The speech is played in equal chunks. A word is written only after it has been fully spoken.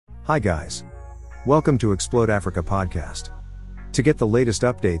Hi guys. Welcome to Explode Africa podcast. To get the latest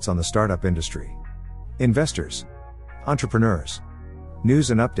updates on the startup industry, investors, entrepreneurs,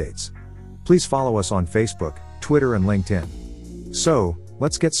 news and updates, please follow us on Facebook, Twitter and LinkedIn. So,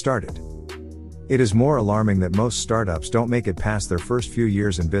 let's get started. It is more alarming that most startups don't make it past their first few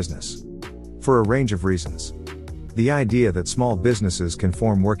years in business. For a range of reasons. The idea that small businesses can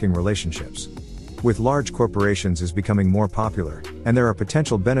form working relationships with large corporations is becoming more popular, and there are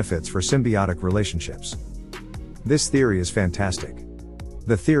potential benefits for symbiotic relationships. This theory is fantastic.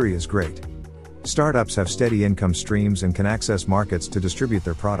 The theory is great. Startups have steady income streams and can access markets to distribute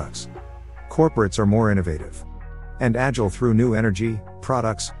their products. Corporates are more innovative and agile through new energy,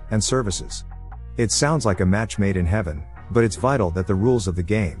 products, and services. It sounds like a match made in heaven, but it's vital that the rules of the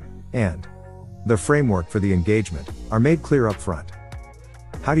game, and the framework for the engagement, are made clear up front.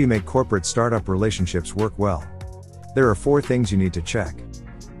 How do you make corporate startup relationships work well? There are 4 things you need to check.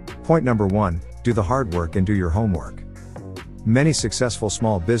 Point number 1, do the hard work and do your homework. Many successful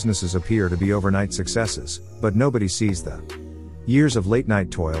small businesses appear to be overnight successes, but nobody sees the years of late-night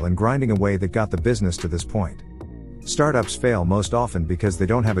toil and grinding away that got the business to this point. Startups fail most often because they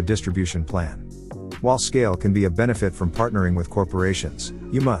don't have a distribution plan. While scale can be a benefit from partnering with corporations,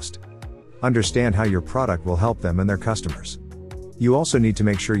 you must understand how your product will help them and their customers. You also need to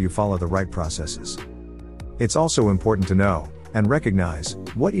make sure you follow the right processes. It's also important to know and recognize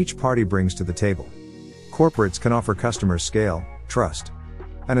what each party brings to the table. Corporates can offer customers scale, trust,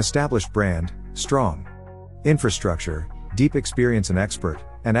 an established brand, strong infrastructure, deep experience and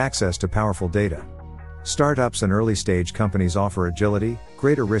access to powerful data. Startups and early-stage companies offer agility,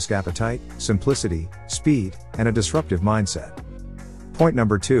 greater risk appetite, simplicity, speed, and a disruptive mindset. Point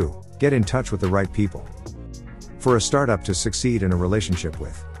number 2, get in touch with the right people. For a startup to succeed in a relationship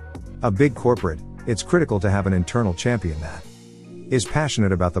with a big corporate, it's critical to have an internal champion that is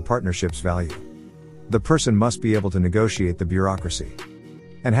passionate about the partnership's value. The person must be able to negotiate the bureaucracy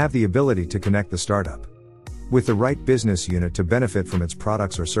and have the ability to connect the startup with the right business unit to benefit from its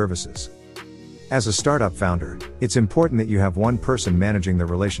products or services. As a startup founder, it's important that you have one person managing the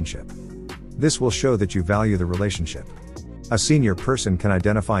relationship. This will show that you value the relationship. A senior person can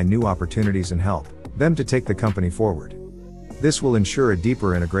identify new opportunities and help them to take the company forward. This will ensure a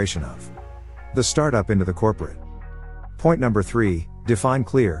deeper integration of the startup into the corporate. Point number 3, define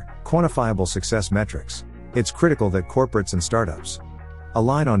clear, quantifiable success metrics. It's critical that corporates and startups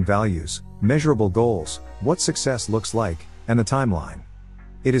align on values, measurable goals, what success looks like, and the timeline.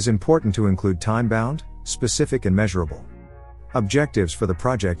 It is important to include time-bound, specific and measurable objectives for the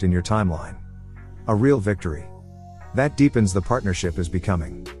project in your timeline. A real victory that deepens the partnership is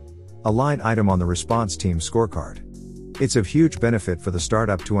becoming a line item on the response team's scorecard. It's of huge benefit for the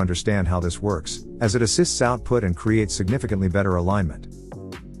startup to understand how this works, as it assists output and creates significantly better alignment.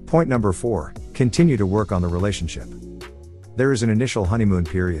 Point number 4, continue to work on the relationship. There is an initial honeymoon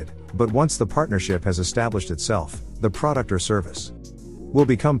period, but once the partnership has established itself, the product or service will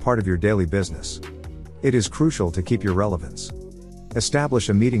become part of your daily business. It is crucial to keep your relevance. Establish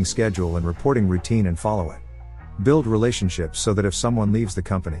a meeting schedule and reporting routine and follow it. Build relationships so that if someone leaves the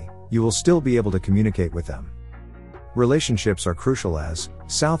company, you will still be able to communicate with them. Relationships are crucial as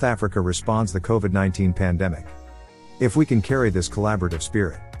South Africa responds to the COVID-19 pandemic. If we can carry this collaborative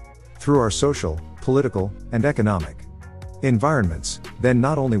spirit through our social, political, and economic environments, then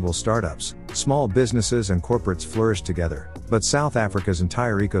not only will startups, small businesses and corporates flourish together, but South Africa's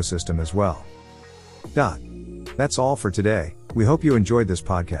entire ecosystem as well. That's all for today. We hope you enjoyed this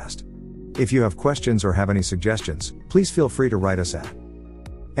podcast. If you have questions or have any suggestions, please feel free to write us at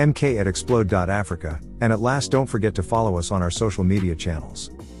mk@explode.africa, and at last don't forget to follow us on our social media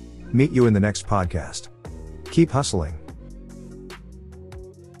channels. Meet you in the next podcast. Keep hustling.